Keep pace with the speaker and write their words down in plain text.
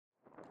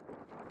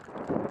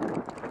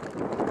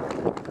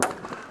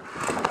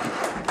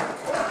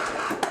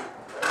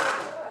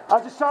I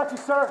just shot you,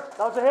 sir.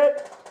 That was a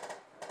hit.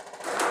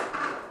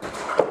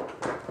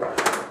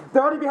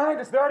 They're already behind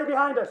us. They're already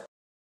behind us.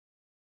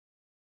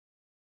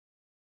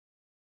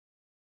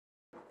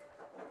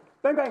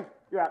 Bang, bang.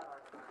 You're out.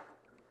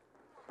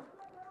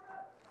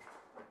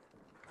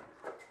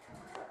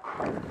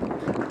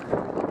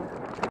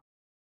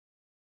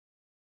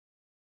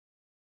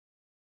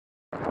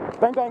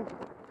 Bang, bang.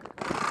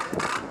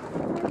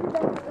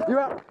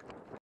 You're out.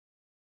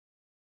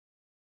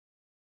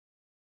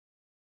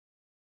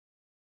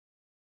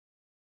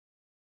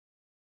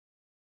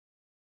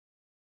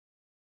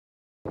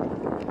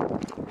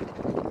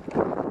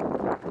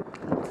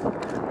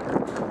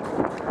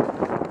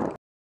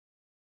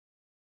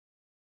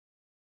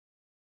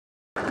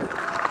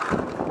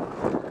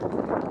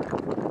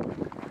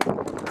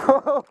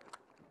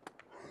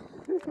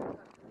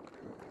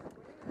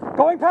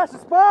 Going past the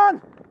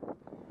spawn.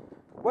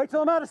 Wait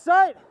till I'm out of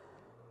sight.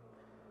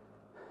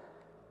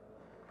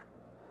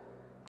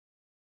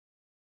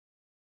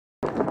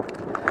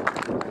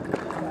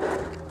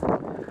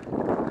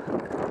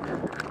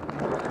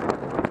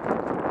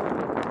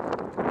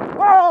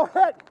 Oh,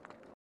 hit!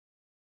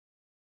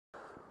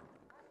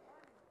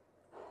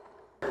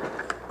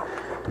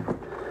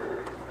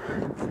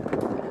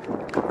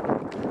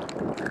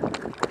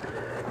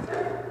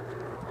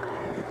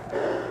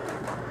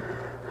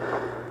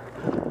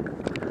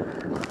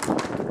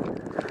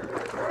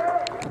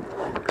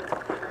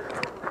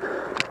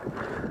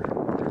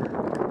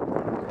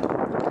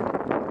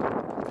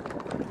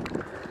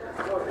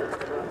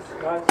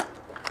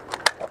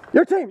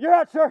 Your team, you're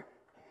out, sir.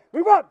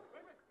 Move up.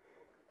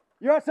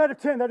 You're outside of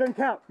 10, that didn't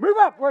count. Move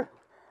up.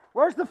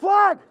 Where's the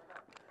flag?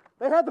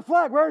 They had the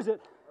flag, where is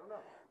it? I don't know.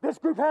 This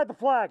group had the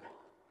flag.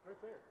 Right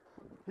there.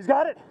 He's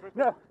got it? Right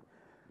no.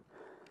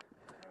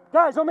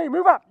 Guys, on me,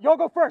 move up. Y'all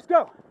go first,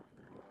 go.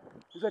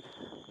 He's like,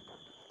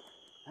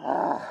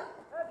 ah.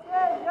 That's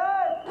it,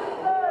 guys.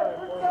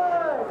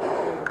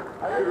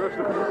 Good rush.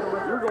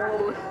 You're going all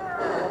the way.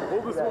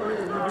 Hold this one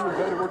and you're doing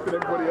better work than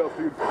everybody else,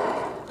 dude.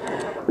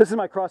 This is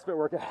my CrossFit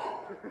workout.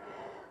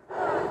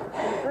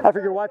 I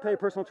figure why pay a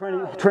personal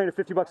trainer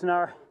 $50 an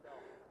hour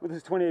when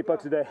this is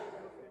 $28 a day.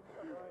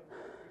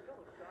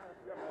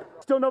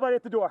 Still nobody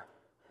at the door.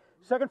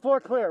 Second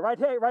floor clear. Right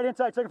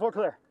inside, second floor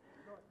clear.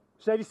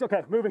 Shady,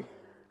 okay, moving.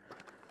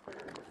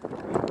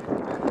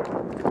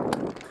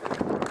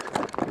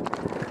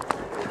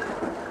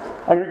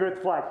 I'm gonna go with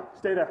the flag.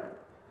 Stay there.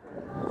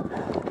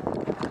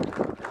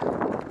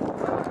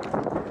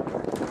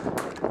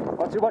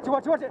 Watch it, watch it,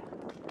 watch it, watch it.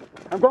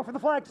 I'm going for the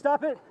flag.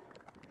 Stop it.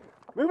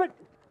 Move it.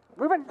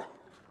 Move it.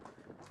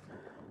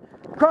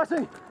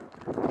 Crossing.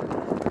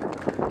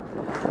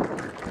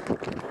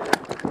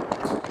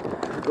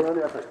 Go on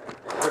the outside.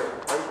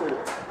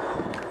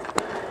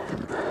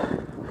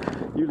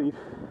 You lead.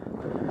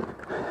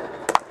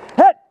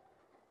 Hit.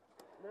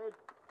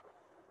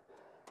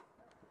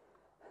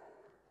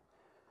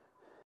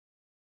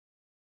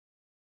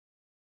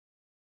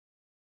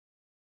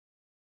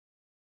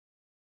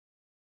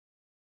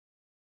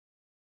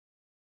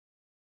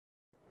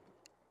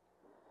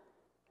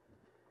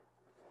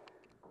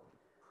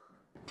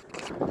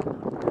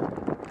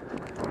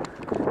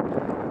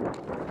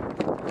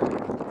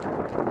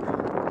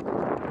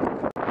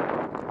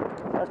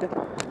 That's good.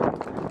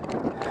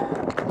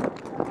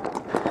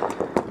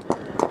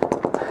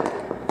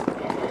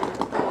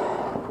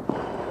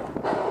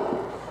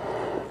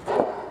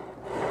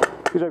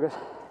 Good job, guys.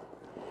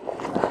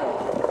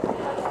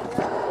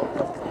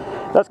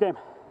 That's game.